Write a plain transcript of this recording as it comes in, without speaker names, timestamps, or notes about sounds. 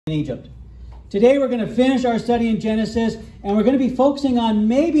in Egypt. Today we're going to finish our study in Genesis, and we're going to be focusing on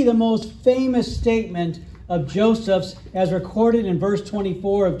maybe the most famous statement of Joseph's as recorded in verse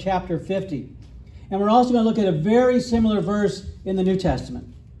 24 of chapter 50. And we're also going to look at a very similar verse in the New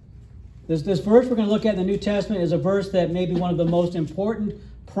Testament. This verse we're going to look at in the New Testament is a verse that may be one of the most important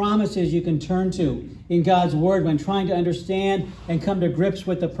promises you can turn to in God's Word when trying to understand and come to grips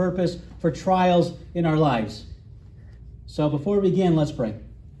with the purpose for trials in our lives. So before we begin, let's pray.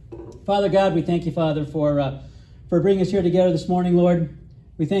 Father God, we thank you, Father, for bringing us here together this morning, Lord.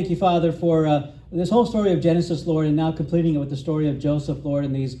 We thank you, Father, for this whole story of Genesis, Lord, and now completing it with the story of Joseph, Lord,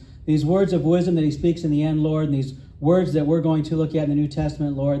 and these words of wisdom that he speaks in the end, Lord, and these words that we're going to look at in the New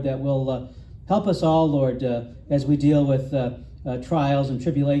Testament, Lord, that will help us all, Lord, as we deal with trials and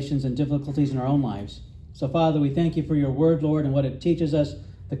tribulations and difficulties in our own lives. So, Father, we thank you for your word, Lord, and what it teaches us,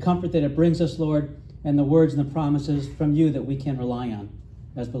 the comfort that it brings us, Lord, and the words and the promises from you that we can rely on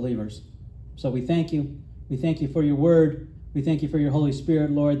as believers. So we thank you. We thank you for your word. We thank you for your Holy Spirit,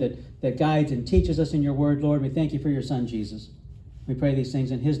 Lord, that guides and teaches us in your word, Lord. We thank you for your Son, Jesus. We pray these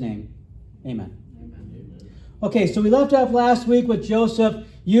things in his name. Amen. Okay, so we left off last week with Joseph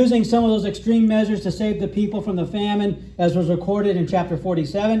using some of those extreme measures to save the people from the famine, as was recorded in chapter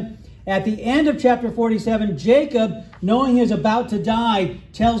 47. At the end of chapter 47, Jacob, knowing he is about to die,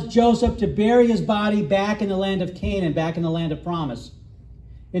 tells Joseph to bury his body back in the land of Canaan, back in the land of promise.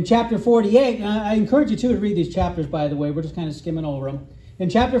 In chapter 48, and I encourage you to read these chapters, by the way. We're just kind of skimming over them. In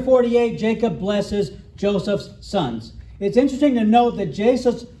chapter 48, Jacob blesses Joseph's sons. It's interesting to note that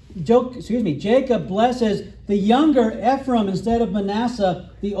Jacob blesses the younger Ephraim instead of Manasseh,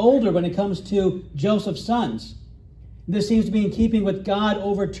 the older, when it comes to Joseph's sons. This seems to be in keeping with God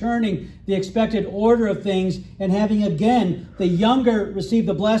overturning the expected order of things and having again the younger receive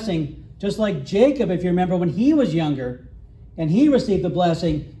the blessing, just like Jacob, if you remember, when he was younger, and he received the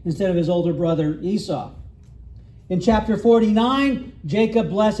blessing instead of his older brother Esau. In chapter 49, Jacob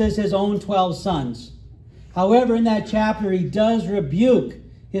blesses his own 12 sons. However, in that chapter, he does rebuke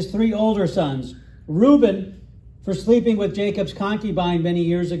his 3 older sons, Reuben for sleeping with Jacob's concubine many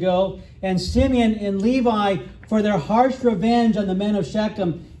years ago, and Simeon and Levi for their harsh revenge on the men of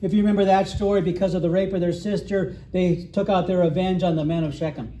Shechem. If you remember that story, because of the rape of their sister, they took out their revenge on the men of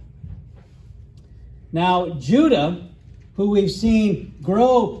Shechem. Now, Judah, who we've seen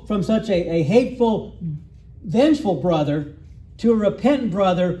grow from such a hateful, vengeful brother to a repentant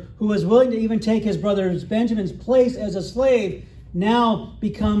brother who was willing to even take his brother Benjamin's place as a slave, now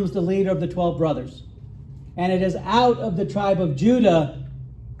becomes the leader of the 12 brothers. And it is out of the tribe of Judah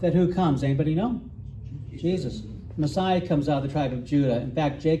that who comes? Anybody know? Jesus. Messiah comes out of the tribe of Judah. In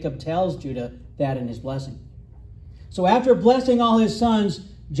fact, Jacob tells Judah that in his blessing. So after blessing all his sons,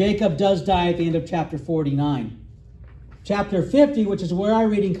 Jacob does die at the end of chapter 49. Chapter 50, which is where our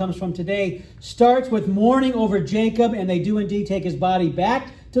reading comes from today, starts with mourning over Jacob, and they do indeed take his body back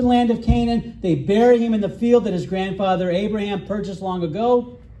to the land of Canaan. They bury him in the field that his grandfather Abraham purchased long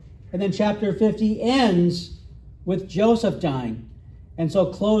ago. And then chapter 50 ends with Joseph dying, and so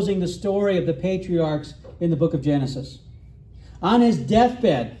closing the story of the patriarchs in the book of Genesis. On his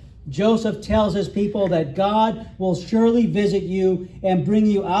deathbed, Joseph tells his people that God will surely visit you and bring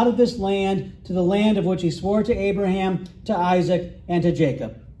you out of this land to the land of which he swore to Abraham, to Isaac, and to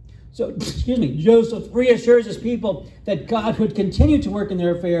Jacob. So, Joseph reassures his people that God would continue to work in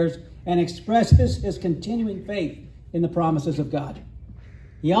their affairs and expresses his continuing faith in the promises of God.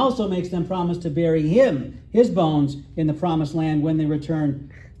 He also makes them promise to bury his bones, in the promised land when they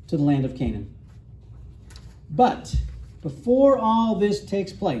return to the land of Canaan. But before all this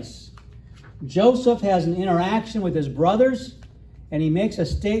takes place, Joseph has an interaction with his brothers, and he makes a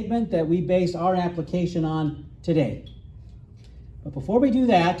statement that we base our application on today. But before we do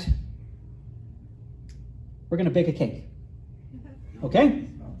that, we're going to bake a cake. Okay?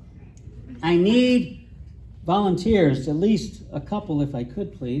 I need volunteers, at least a couple if I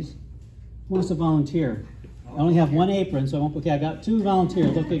could, please. Who wants to volunteer? I only have one apron, so I won't. Okay, I got 2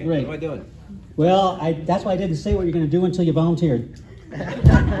 volunteers. Okay, great. What do I do? Well, that's why I didn't say what you're going to do until you volunteered.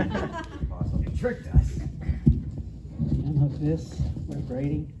 Awesome. You tricked us. Unhook this. We're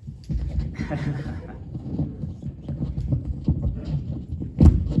braiding.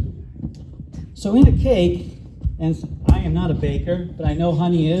 So in a cake, and I am not a baker, but I know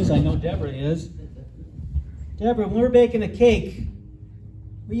Honey is. I know Deborah is. Deborah, when we're baking a cake,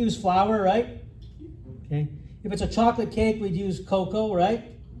 we use flour, right? Okay. If it's a chocolate cake, we'd use cocoa, right?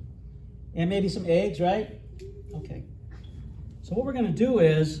 And maybe some eggs, right? Okay. So what we're going to do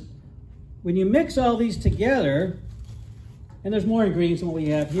is, when you mix all these together, and there's more ingredients than what we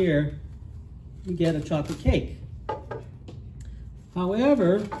have here, you get a chocolate cake.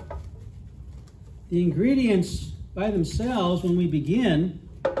 However, the ingredients by themselves, when we begin,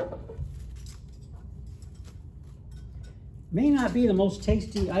 may not be the most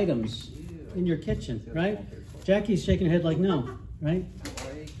tasty items in your kitchen, right? Jackie's shaking her head like no, right?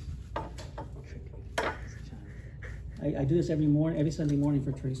 I do this every Sunday morning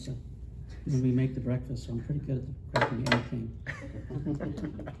for Teresa when we make the breakfast, so I'm pretty good at cracking anything.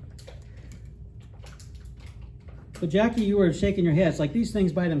 But Jackie, you were shaking your head. It's like these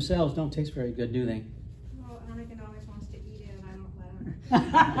things by themselves don't taste very good, do they? Well, Anakin always wants to eat it, and I don't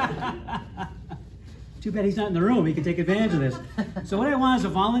let him. Too bad he's not in the room. He can take advantage of this. So what I want is a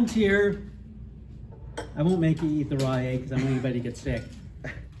volunteer. I won't make you eat the raw egg because I don't want anybody to get sick.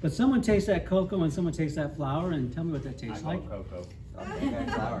 But someone taste that cocoa and someone taste that flour and tell me what that tastes like. I love cocoa. I'll take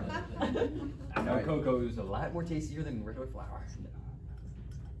that flour. I know cocoa is a lot more tastier than regular flour.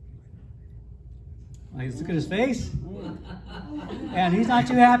 Look at his face. And he's not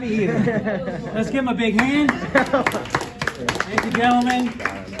too happy either. Let's give him a big hand. Thank you, gentlemen.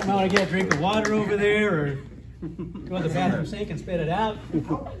 You might want to get a drink of water over there or go to the bathroom sink and spit it out.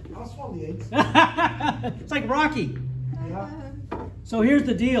 I'll swallow the eggs. It's like Rocky. Yeah. So here's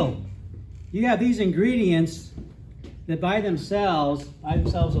the deal. You have these ingredients that by themselves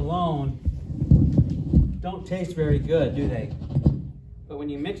alone, don't taste very good, do they? But when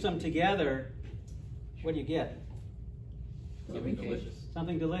you mix them together, what do you get? Something delicious.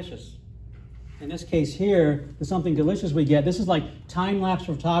 Something delicious. In this case here, the something delicious we get, this is like time-lapse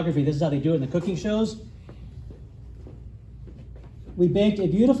photography. This is how they do it in the cooking shows. We baked a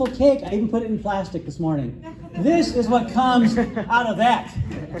beautiful cake. I even put it in plastic this morning. This is what comes out of that.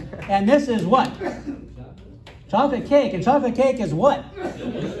 And this is what? Chocolate cake. And chocolate cake is what?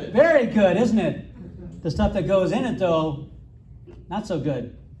 Very good, isn't it? The stuff that goes in it, though, not so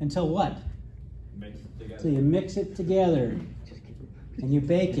good. Until what? Mix it together. So you mix it together and you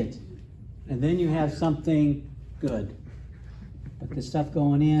bake it. And then you have something good. But the stuff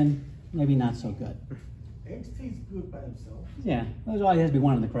going in, maybe not so good. Eggs taste good by themselves. Yeah, there's always has to be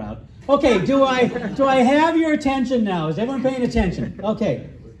one in the crowd. Okay, do I have your attention now? Is everyone paying attention? Okay.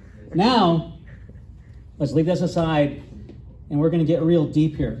 Now, let's leave this aside, and we're going to get real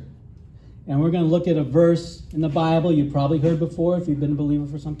deep here. And we're going to look at a verse in the Bible you've probably heard before if you've been a believer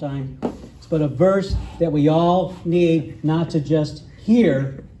for some time. But a verse that we all need not to just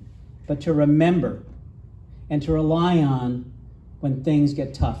hear, but to remember and to rely on when things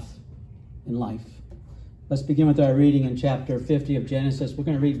get tough in life. Let's begin with our reading in chapter 50 of Genesis. We're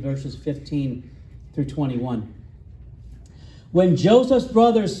going to read verses 15 through 21. When Joseph's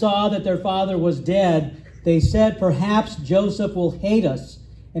brothers saw that their father was dead, they said, "Perhaps Joseph will hate us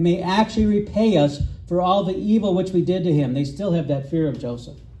and may actually repay us for all the evil which we did to him." They still have that fear of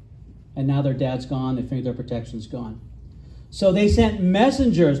Joseph. And now their dad's gone. They think their protection's gone. So they sent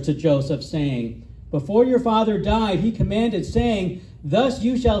messengers to Joseph saying, "Before your father died, he commanded, saying, 'Thus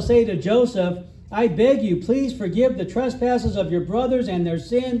you shall say to Joseph, I beg you, please forgive the trespasses of your brothers and their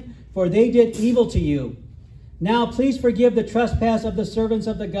sin, for they did evil to you. Now please forgive the trespass of the servants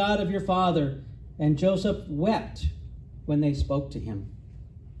of the God of your father.' And Joseph wept when they spoke to him.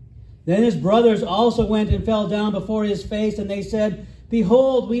 Then his brothers also went and fell down before his face, and they said,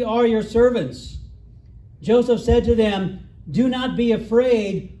 'Behold, we are your servants.' Joseph said to them, 'Do not be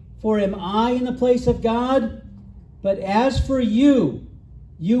afraid, for am I in the place of God? But as for you,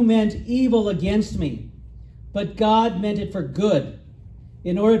 you meant evil against me, but God meant it for good,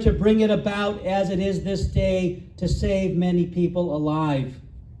 in order to bring it about as it is this day, to save many people alive.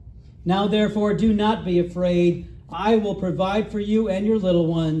 Now therefore do not be afraid. I will provide for you and your little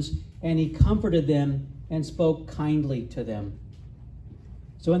ones.' And he comforted them and spoke kindly to them."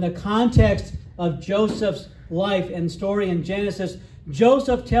 So in the context of Joseph's life and story in Genesis,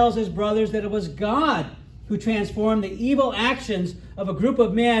 Joseph tells his brothers that it was God who transformed the evil actions of a group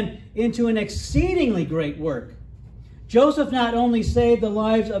of men into an exceedingly great work. Joseph not only saved the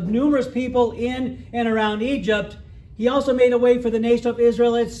lives of numerous people in and around Egypt, he also made a way for the nation of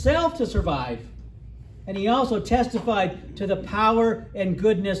Israel itself to survive. And he also testified to the power and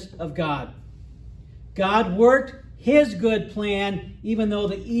goodness of God. God worked his good plan, even though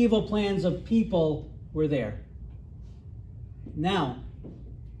the evil plans of people were there. Now,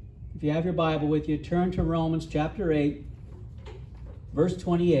 if you have your Bible with you, turn to Romans chapter 8, verse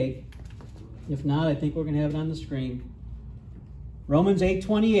 28. If not, I think we're going to have it on the screen. Romans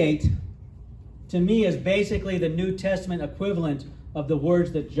 8:28, to me, is basically the New Testament equivalent of the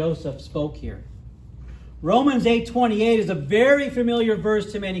words that Joseph spoke here. Romans 8:28 is a very familiar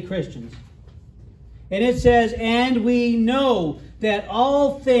verse to many Christians. And it says, "And we know that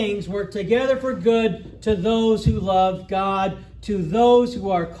all things work together for good to those who love God, to those who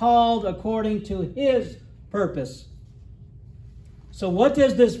are called according to his purpose. So what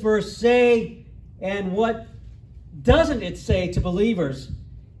does this verse say, and what doesn't it say to believers?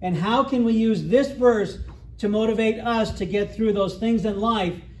 And how can we use this verse to motivate us to get through those things in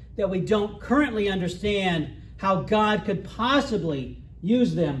life that we don't currently understand how God could possibly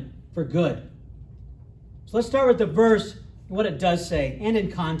use them for good? So let's start with the verse, what it does say, and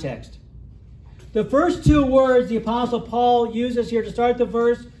in context. The first two words the Apostle Paul uses here to start the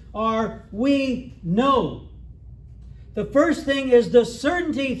verse are, we know. The first thing is the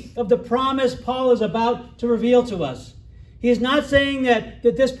certainty of the promise Paul is about to reveal to us. He is not saying that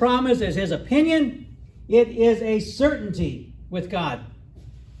this promise is his opinion. It is a certainty with God.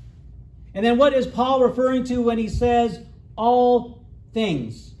 And then what is Paul referring to when he says all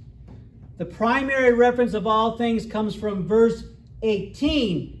things? The primary reference of all things comes from verse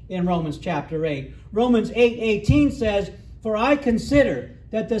 18 in Romans chapter 8. Romans 8:18 says, "For I consider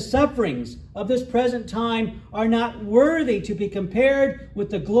that the sufferings of this present time are not worthy to be compared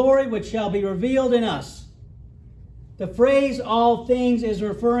with the glory which shall be revealed in us." The phrase all things is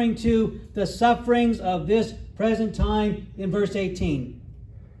referring to the sufferings of this present time in verse 18.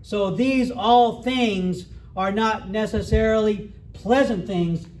 So these all things are not necessarily pleasant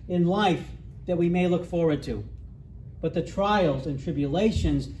things in life that we may look forward to, but the trials and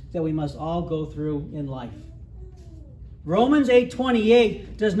tribulations that we must all go through in life. Romans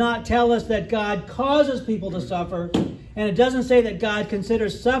 8:28 does not tell us that God causes people to suffer, and it doesn't say that God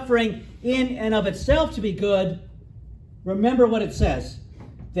considers suffering in and of itself to be good. Remember what it says,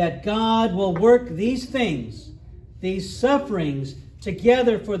 that God will work these things, these sufferings,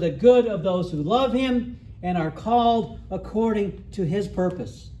 together for the good of those who love him and are called according to his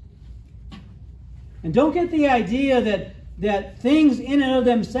purpose. And don't get the idea that things in and of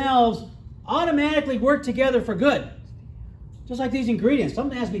themselves automatically work together for good. Just like these ingredients,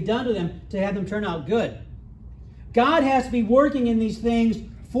 something has to be done to them to have them turn out good. God has to be working in these things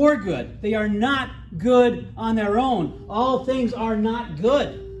for good. They are not good on their own. All things are not good.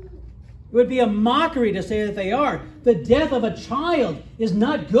 It would be a mockery to say that they are. The death of a child is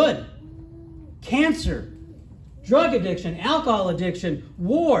not good. Cancer, drug addiction, alcohol addiction,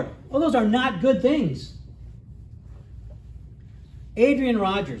 war, all those are not good things. Adrian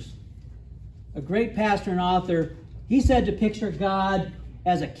Rogers, a great pastor and author, he said to picture God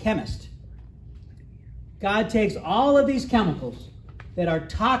as a chemist. God takes all of these chemicals that are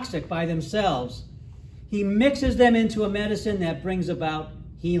toxic by themselves. He mixes them into a medicine that brings about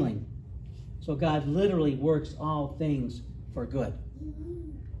healing. So God literally works all things for good.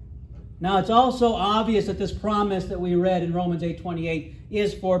 Now, it's also obvious that this promise that we read in Romans 8:28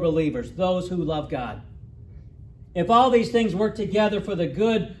 is for believers, those who love God. If all these things work together for the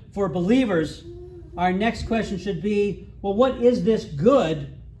good for believers, our next question should be, well, what is this good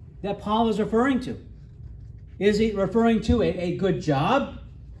that Paul is referring to? Is he referring to a good job,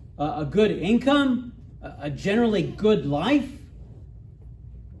 a good income, a generally good life?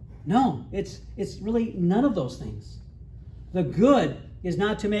 No, it's really none of those things. The good is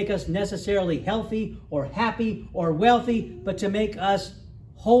not to make us necessarily healthy or happy or wealthy, but to make us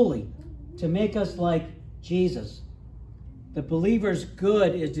holy, to make us like Jesus. The believer's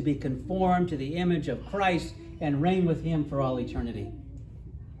good is to be conformed to the image of Christ and reign with him for all eternity.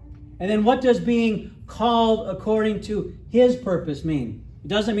 And then what does being called according to his purpose mean? It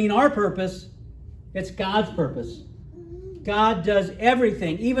doesn't mean our purpose. It's God's purpose. God does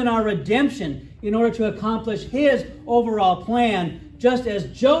everything, even our redemption, in order to accomplish his overall plan, just as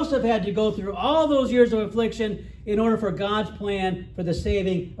Joseph had to go through all those years of affliction in order for God's plan for the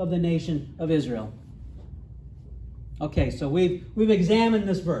saving of the nation of Israel. Okay, so we've examined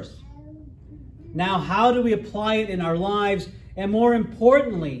this verse. Now, how do we apply it in our lives? And more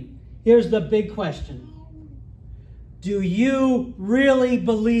importantly, here's the big question. Do you really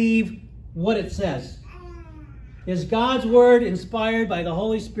believe what it says? Is God's word inspired by the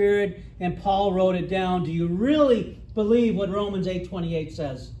Holy Spirit and Paul wrote it down? Do you really believe what Romans 8:28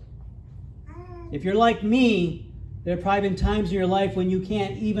 says? If you're like me, there have probably been times in your life when you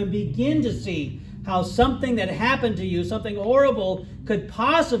can't even begin to see how something that happened to you, something horrible, could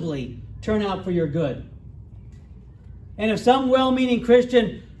possibly turn out for your good. And if some well-meaning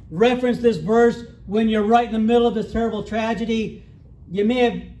Christian referenced this verse when you're right in the middle of this terrible tragedy, you may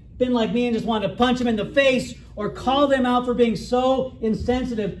have been like me and just wanted to punch them in the face or call them out for being so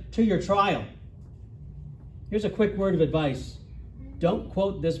insensitive to your trial. Here's a quick word of advice. Don't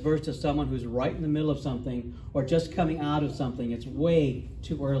quote this verse to someone who's right in the middle of something or just coming out of something. It's way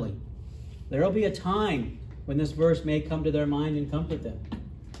too early. There will be a time when this verse may come to their mind and comfort them.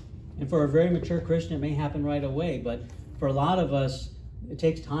 And for a very mature Christian, it may happen right away. But for a lot of us, it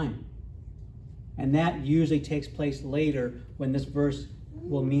takes time. And that usually takes place later when this verse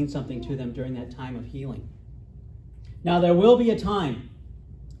will mean something to them during that time of healing. Now, there will be a time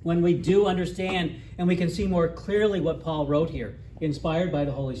when we do understand and we can see more clearly what Paul wrote here, inspired by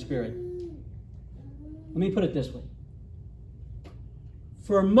the Holy Spirit. Let me put it this way.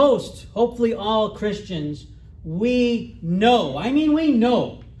 For most, hopefully all Christians, we know. We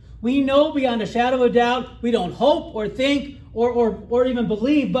know. We know beyond a shadow of a doubt. We don't hope or think or even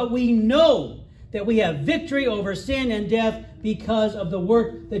believe, but we know that we have victory over sin and death because of the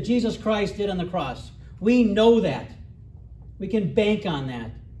work that Jesus Christ did on the cross. We know that. We can bank on that.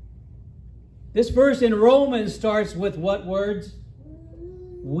 This verse in Romans starts with what words?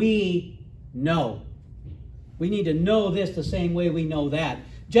 We know. We need to know this the same way we know that.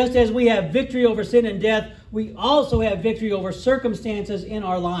 Just as we have victory over sin and death, we also have victory over circumstances in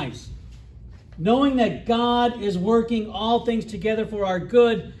our lives. Knowing that God is working all things together for our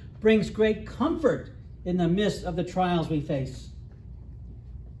good brings great comfort in the midst of the trials we face.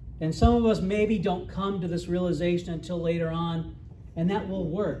 And some of us maybe don't come to this realization until later on, and that will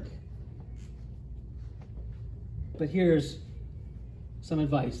work. But here's some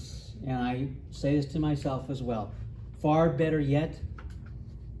advice, and I say this to myself as well. Far better yet,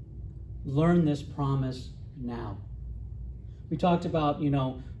 learn this promise now. We talked about,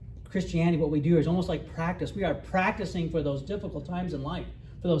 Christianity, what we do is almost like practice. We are practicing for those difficult times in life,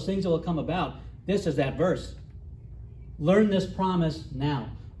 for those things that will come about. This is that verse. Learn this promise now.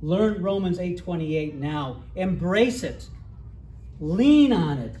 Learn Romans 8:28 now. Embrace it. Lean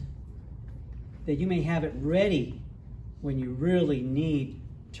on it, that you may have it ready when you really need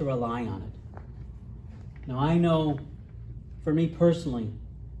to rely on it. Now, I know for me personally,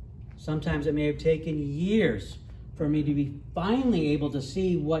 sometimes it may have taken years for me to be finally able to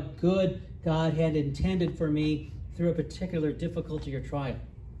see what good God had intended for me through a particular difficulty or trial.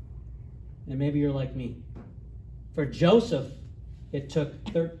 And maybe you're like me. For Joseph, it took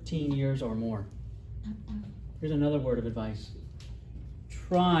 13 years or more. Here's another word of advice.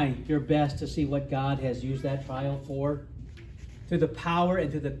 Try your best to see what God has used that trial for through the power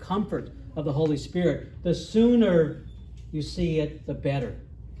and through the comfort of the Holy Spirit. The sooner you see it, the better.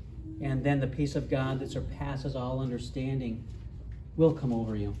 And then the peace of God that surpasses all understanding will come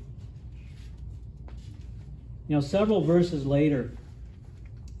over you. Several verses later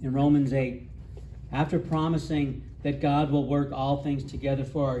in Romans 8, after promising that God will work all things together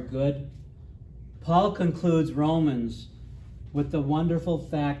for our good, Paul concludes Romans with the wonderful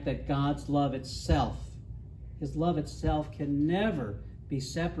fact that God's love itself, His love itself, can never be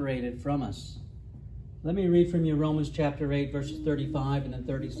separated from us. Let me read from you Romans chapter 8, verses 35 and then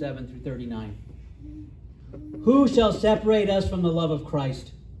 37 through 39. Who shall separate us from the love of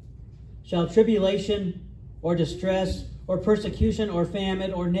Christ? Shall tribulation or distress or persecution or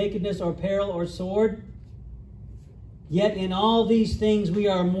famine or nakedness or peril or sword? Yet in all these things we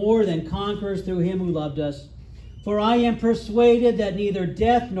are more than conquerors through Him who loved us. For I am persuaded that neither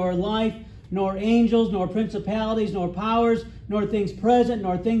death nor life, nor angels, nor principalities, nor powers, nor things present,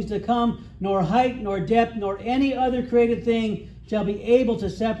 nor things to come, nor height, nor depth, nor any other created thing shall be able to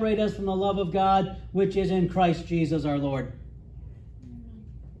separate us from the love of God, which is in Christ Jesus our Lord.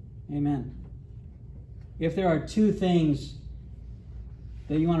 Amen. If there are two things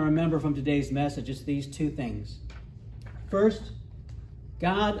that you want to remember from today's message, it's these two things. First,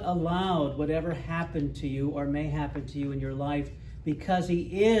 God allowed whatever happened to you or may happen to you in your life because He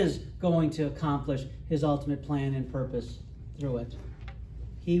is going to accomplish His ultimate plan and purpose through it.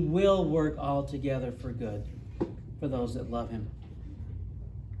 He will work all together for good for those that love Him.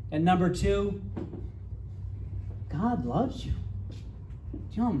 And number two, God loves you. Do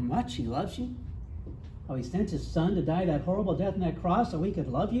you know how much He loves you? How He sent His Son to die that horrible death on that cross so we could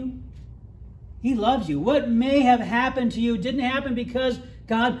love you? He loves you. What may have happened to you didn't happen because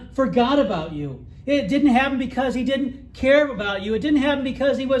God forgot about you. It didn't happen because He didn't care about you. It didn't happen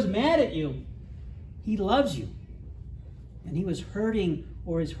because He was mad at you. He loves you. And He was hurting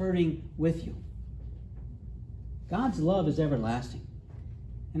or is hurting with you. God's love is everlasting.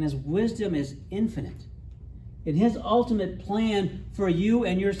 And His wisdom is infinite. In His ultimate plan for you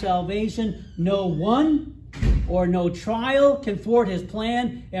and your salvation, no one or no trial can thwart His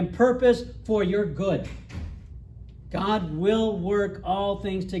plan and purpose for your good. God will work all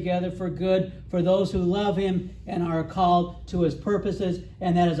things together for good for those who love Him and are called to His purposes,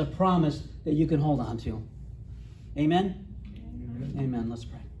 and that is a promise that you can hold on to. Amen? Amen. Amen. Let's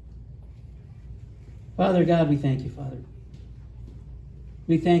pray. Father God, we thank You, Father.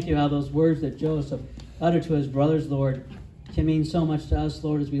 We thank You how those words that Joseph uttered to his brothers, Lord, can mean so much to us,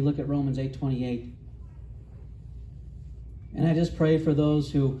 Lord, as we look at Romans 8:28. And I just pray for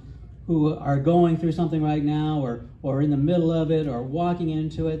those who are going through something right now, or in the middle of it, or walking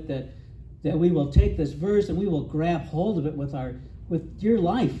into it, that we will take this verse and we will grab hold of it with your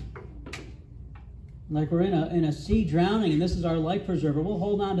life. Like we're in a sea drowning and this is our life preserver. We'll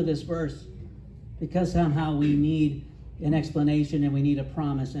hold on to this verse because somehow we need an explanation and we need a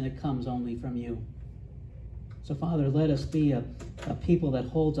promise, and it comes only from you. So Father, let us be a people that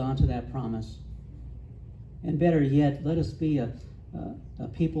holds on to that promise. And better yet, let us be a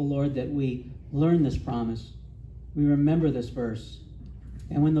people, Lord, that we learn this promise. We remember this verse.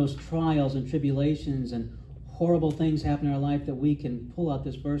 And when those trials and tribulations and horrible things happen in our life, that we can pull out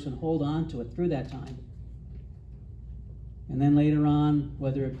this verse and hold on to it through that time. And then later on,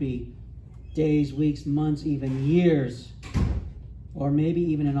 whether it be days, weeks, months, even years, or maybe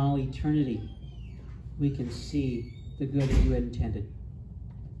even in all eternity, we can see the good that you had intended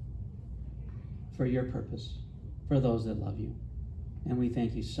for your purpose, for those that love you. And we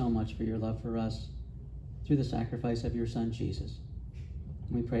thank you so much for your love for us through the sacrifice of your Son, Jesus.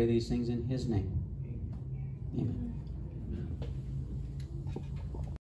 And we pray these things in his name. Amen.